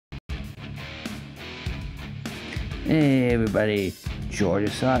Hey everybody, George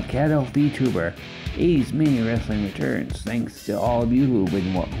Assad, Cattle VTuber, 80's Mania Wrestling returns. Thanks to all of you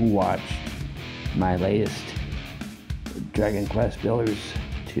who watched my latest Dragon Quest Builders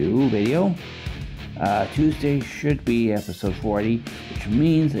 2 video. Tuesday should be episode 40, which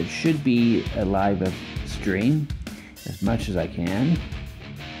means it should be a live stream as much as I can.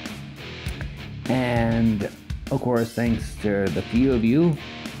 And of course, thanks to the few of you,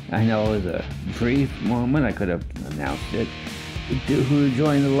 I know it was a brief moment, I could have announced it, who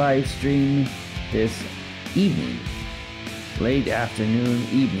joined the live stream this evening, late afternoon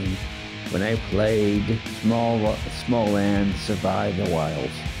evening, when I played Small Land Survive the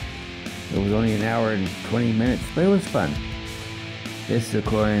Wilds. It was only an hour and 20 minutes, but it was fun. This,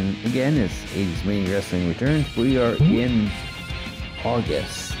 according, again, is 80's Mania Wrestling Returns. We are in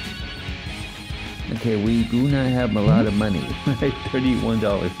August. Okay, we do not have a lot of money,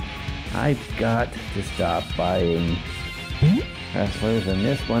 $31. I've got to stop buying wrestlers, and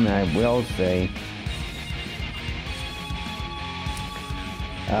this one I will say,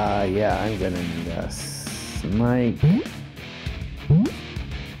 yeah, I'm gonna invest. Mike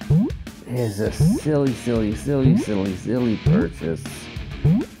is a silly purchase,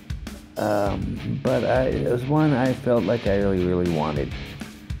 but it was one I felt like I really wanted.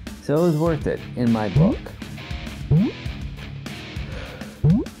 So it was worth it, in my book.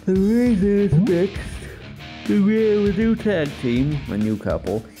 The reason is mixed. We have a new tag team, a new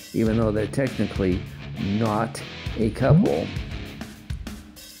couple, even though they're technically not a couple.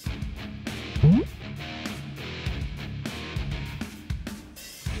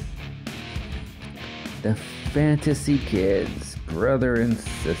 The Fantasy Kids, brother and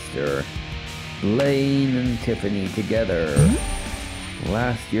sister, Blaine and Tiffany together.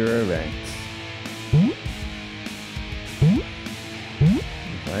 Last year events.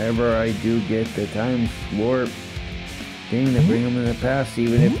 If ever I do get the time warp thing to bring them in the past,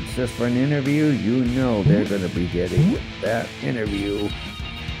 even if it's just for an interview, you know they're going to be getting that interview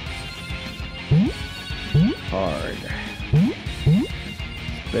hard.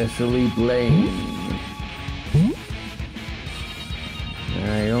 Especially Blaine.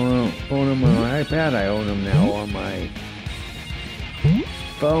 I don't own them on my iPad, I own them now on my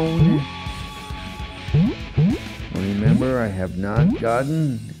phone. Remember, I have not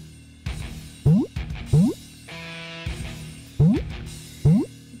gotten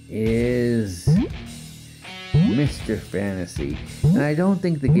is Mr. Fantasy, and I don't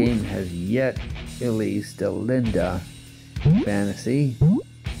think the game has yet released a Linda Fantasy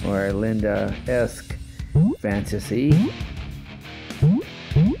or a Linda-esque fantasy,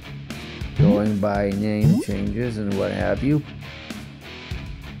 going by name changes and what have you.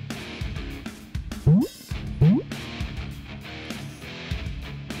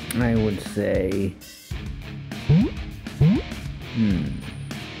 I would say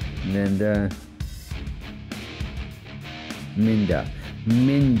Minda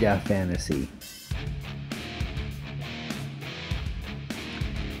Fantasy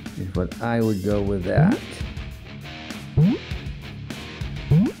is what I would go with that.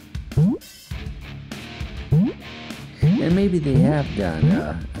 And maybe they have done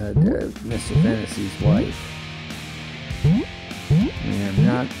Mr. Fantasy's wife. I'm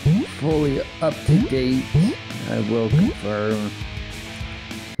not fully up to date. I will confirm.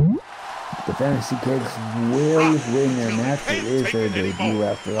 The Fantasy Kids will win their match. It is their debut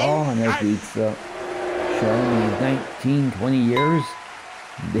after all, and as we've shown in 19-20 years,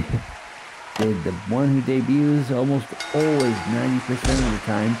 the one who debuts almost always 90% of the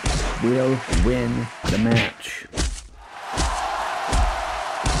time will win the match.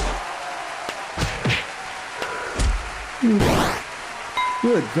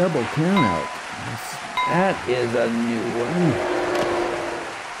 Good double count out. That is a new one.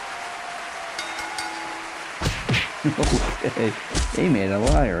 Okay, they made a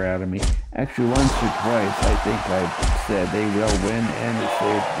liar out of me. Actually, once or twice I think I said they will win, and it's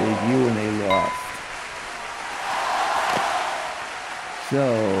their debut and they lost. So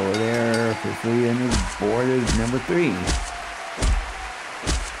they're officially in the board as number 3.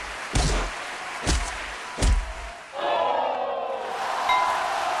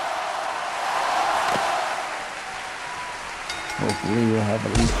 Hopefully we'll have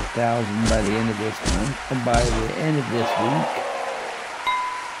at least 1,000 by the end of this month, or by the end of this week.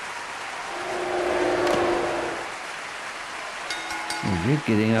 You're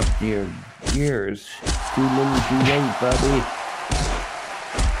getting up to your years. Too little too late, Bubby.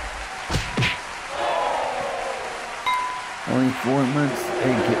 Only 4 months,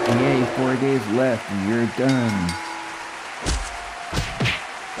 yay, 4 days left and you're done.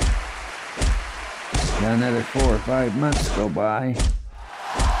 Got another 4 or 5 months go by.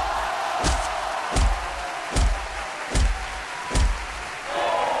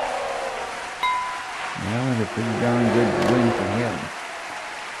 That was a pretty darn good win for him.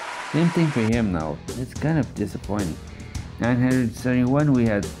 Same thing for him though. It's kind of disappointing. 971, we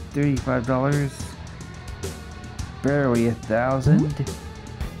had $35. Barely 1,000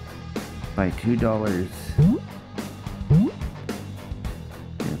 by $2.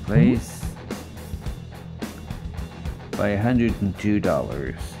 In place by $102.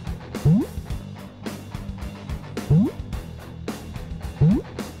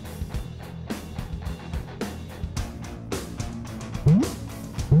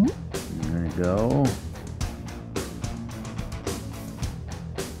 There we go.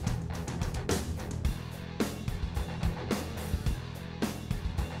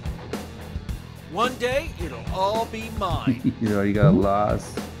 One day, it'll all be mine. He's already got a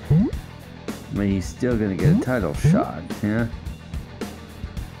loss. But he's still gonna get a title shot, yeah?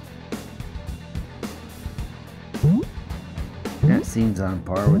 That seems on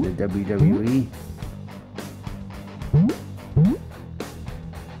par with the WWE.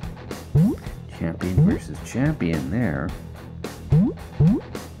 Champion versus champion there.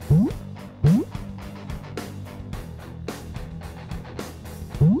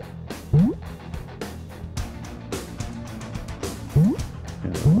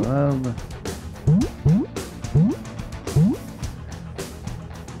 Love.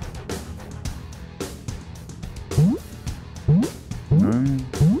 One,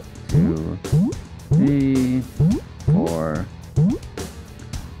 two, three, four.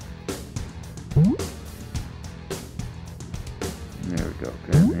 There we go.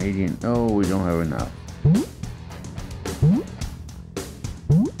 Canadian. Oh, we don't have enough.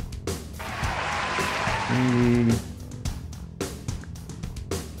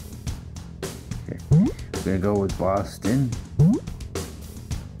 Gonna go with Boston.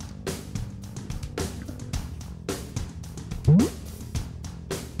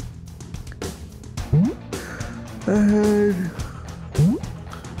 And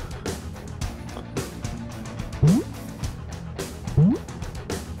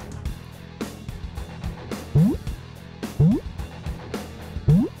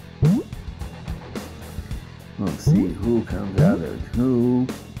we'll see who comes out of who.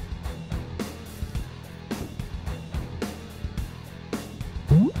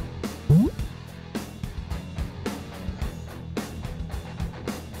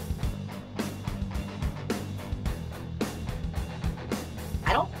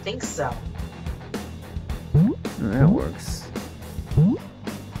 I don't think so. That works.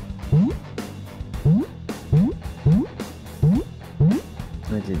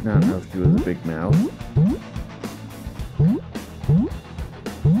 I did not know she was a big mouth.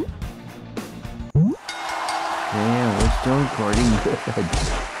 Yeah, we're still recording. Good.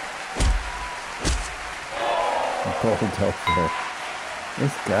 Pulled over.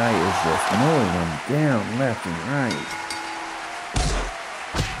 This guy is just mowing them down left and right.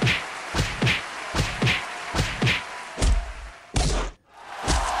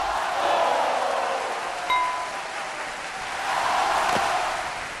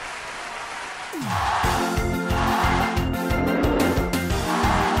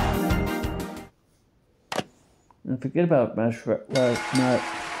 And forget about Mount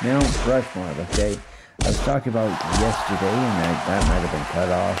Rushmore, okay? I was talking about yesterday, and that might have been cut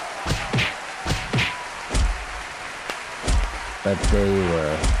off. But they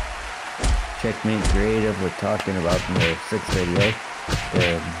were, Checkmate Creative were talking about in their 6th video,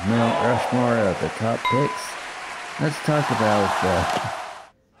 the Mount Rushmore of the top picks. Let's talk about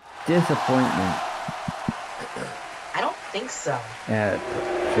disappointment. I don't think so. At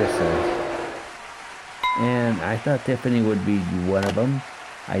Patricia. And I thought Tiffany would be one of them.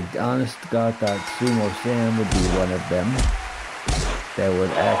 I honest to God thought Sumo Sam would be one of them that would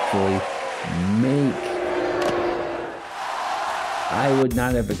actually make. I would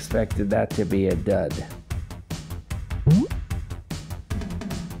not have expected that to be a dud.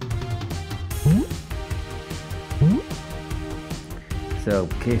 So,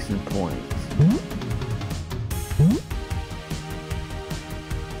 case in point.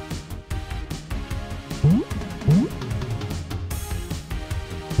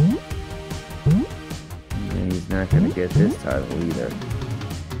 He's not going to get this title either.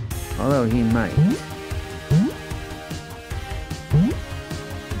 Although he might.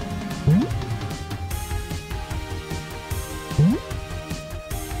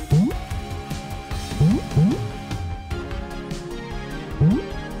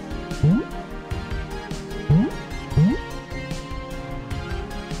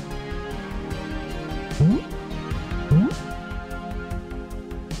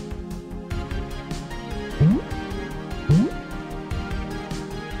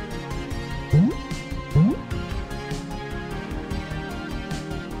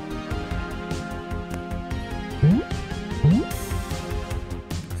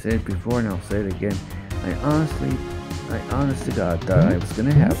 Said it before and I'll say it again. I honest to God thought I was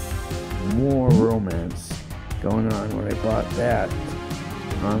gonna have more romance going on when I bought that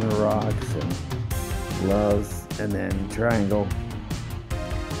on the rocks and gloves and then triangle.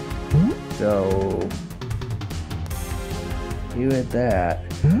 So you had that.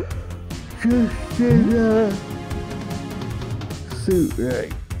 Just did suit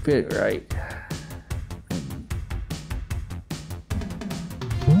right, fit right.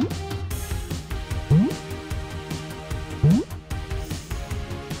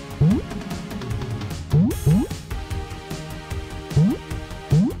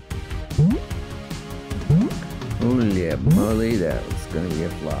 Holy moly, that was gonna be a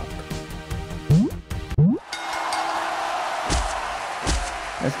flop.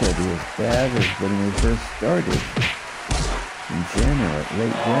 That's gonna be as bad as when we first started in January,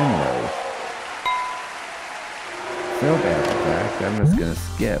 late January. So bad, in fact, I'm just gonna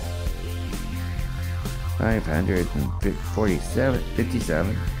skip 547,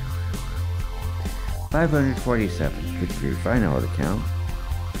 57, 547, good grief, I know how to count.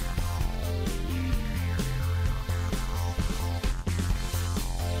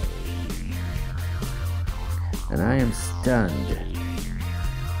 And I am stunned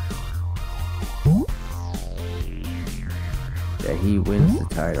that he wins the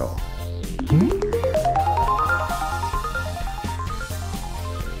title.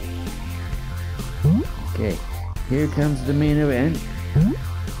 Okay, here comes the main event.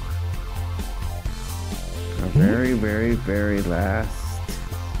 Our very, very, very last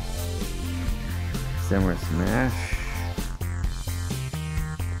Summer Smash.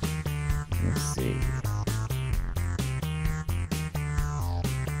 Let's see.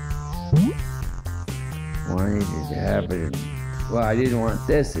 Wanted to have it in, well, I didn't want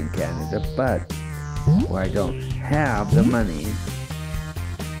this in Canada, but well, I don't have the money.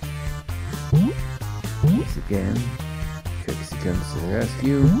 Once again, Trixie comes to the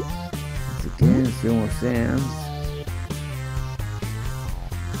rescue. Once again, Silver Sands.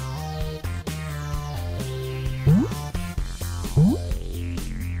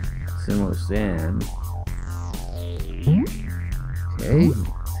 Silver Sand. Okay,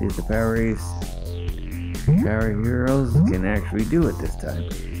 see if the Power Heroes can actually do it this time.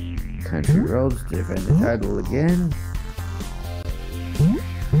 Country Roads to defend the title again.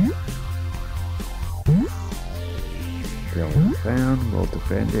 Going found, will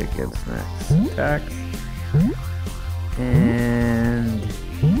defend it against Max attacks. And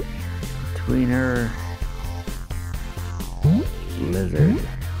between her, Lizard.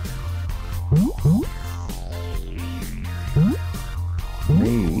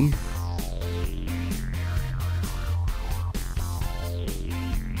 Leaf.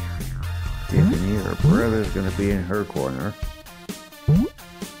 Tiffany, her brother's gonna be in her corner.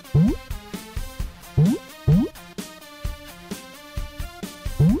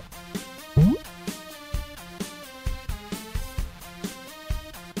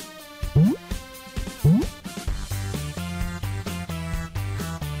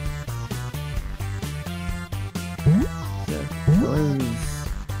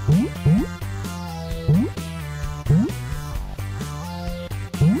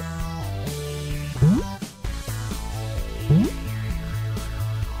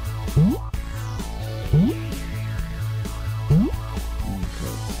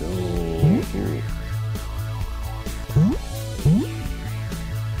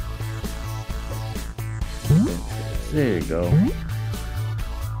 There you go.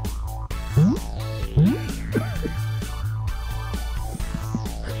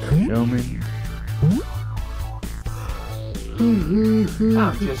 Showman. I'm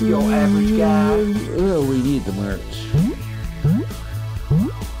just your average guy. Oh, we need the merch.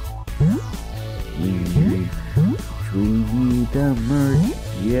 We need the merch.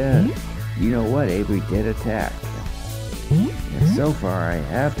 Yeah. You know what? Avery did attack. And so far, I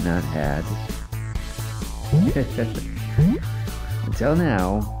have not had. Until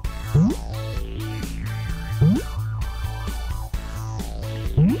now.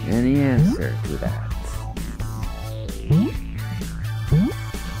 Any answer to that?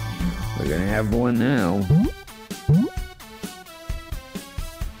 We're gonna have one now.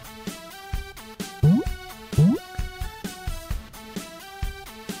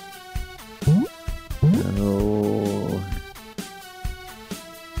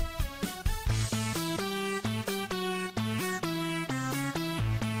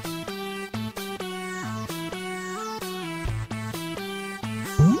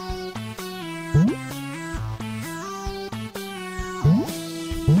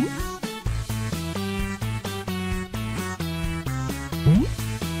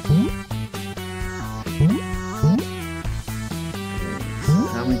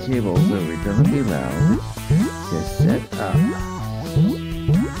 tables are reasonably loud. Just set up.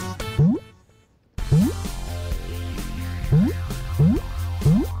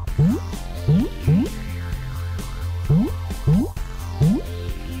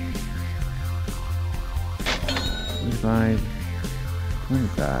 $25,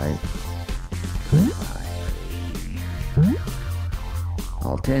 $25, $25.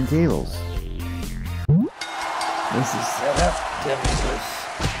 All 10 tables. This is set up to make us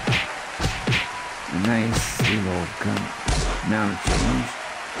a nice little amount change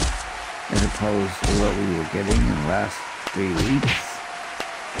as opposed to what we were getting in the last 3 weeks.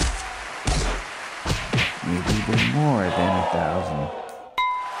 Maybe even more than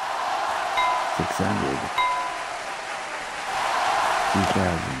 1,600. 2,000.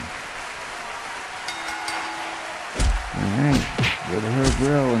 Alright, go to her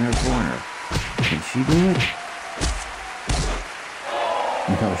grill in her corner. Can she do it?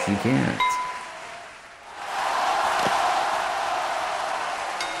 No, she can't.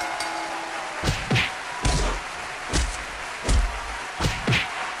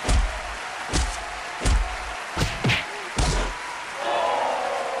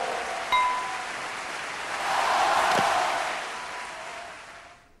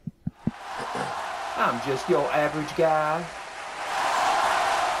 I'm just your average guy.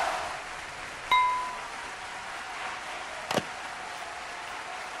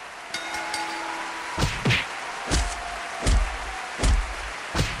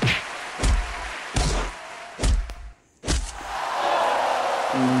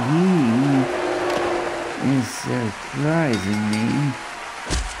 He is surprising me.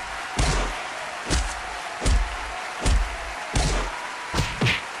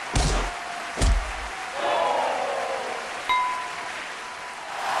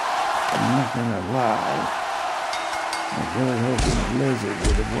 I'm not gonna lie. I was really hoping Blizzard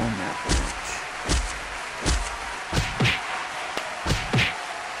would have won that match.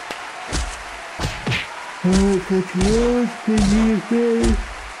 Such words can you say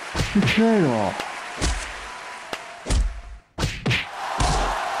the title?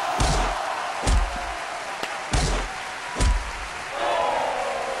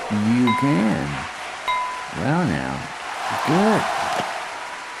 You can. Well now, good.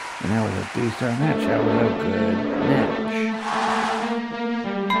 And that was a 3-star match. That was a good match.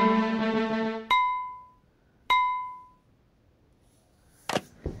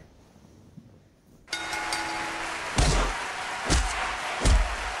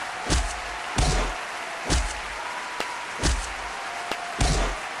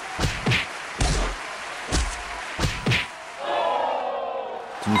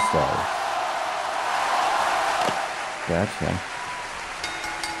 2 stars. Gotcha.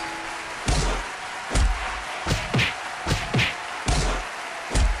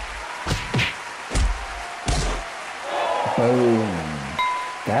 Boom.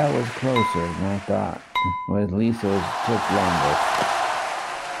 That was closer than I thought. Well, at least it took longer.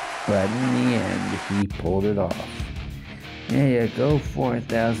 But in the end, he pulled it off. There you go,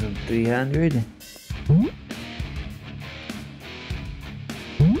 4,300.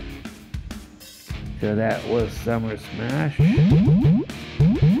 So that was Summer Smash.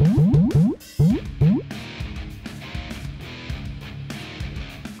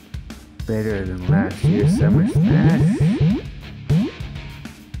 Better than last year's Summer Smash.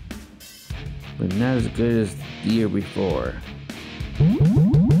 But not as good as the year before.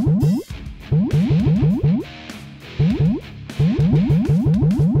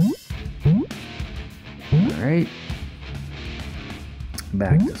 Alright.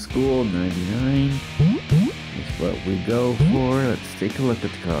 Back to school, 99. That's what we go for. Let's take a look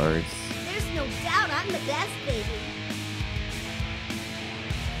at the cards. There's no doubt I'm the best, baby.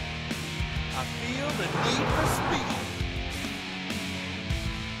 I feel the need for speed.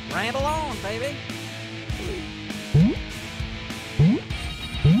 Ramble on, baby.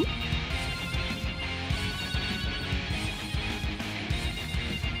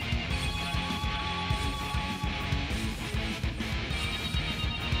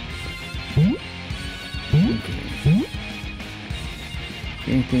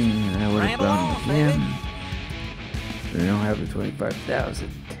 Anything I would have done with him. We don't have the 25,000.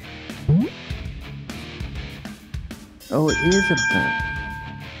 Oh, it is a pump.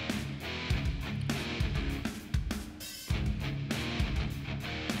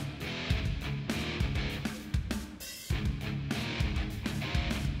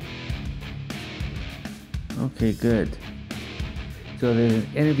 Okay, good. So there's an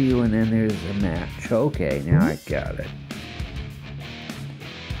interview and then there's a match. Okay, now I got it.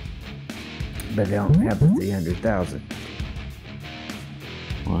 But I don't have the 300,000.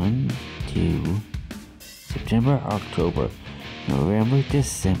 1, 2, September, October, November,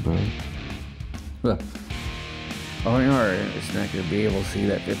 December. Well, oh no, it's not going to be able to see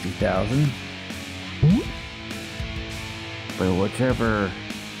that 50,000. But whichever,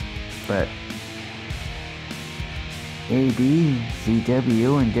 but AB,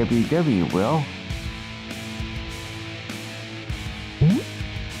 CW, and WW will.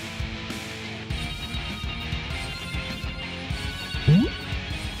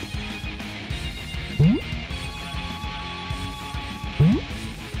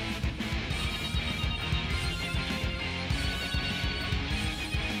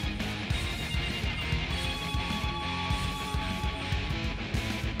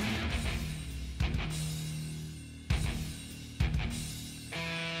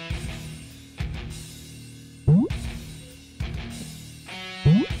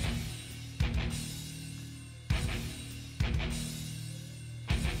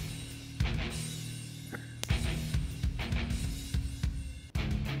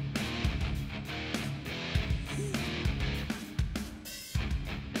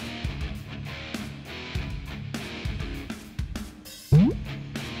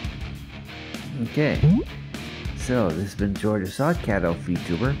 Okay, so this has been George Cat Elf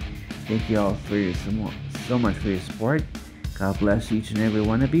VTuber. Thank you all for so much for your support. God bless each and every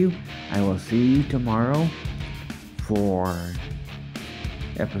one of you. I will see you tomorrow for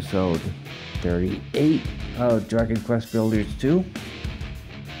episode 38 of Dragon Quest Builders 2.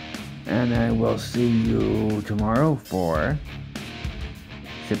 And I will see you tomorrow for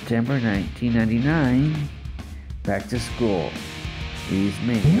September 1999 Back to School. These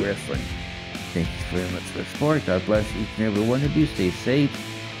Mania Wrestling. Thank you very much for the support. God bless each and every one of you. Stay safe,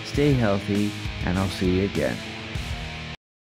 stay healthy, and I'll see you again.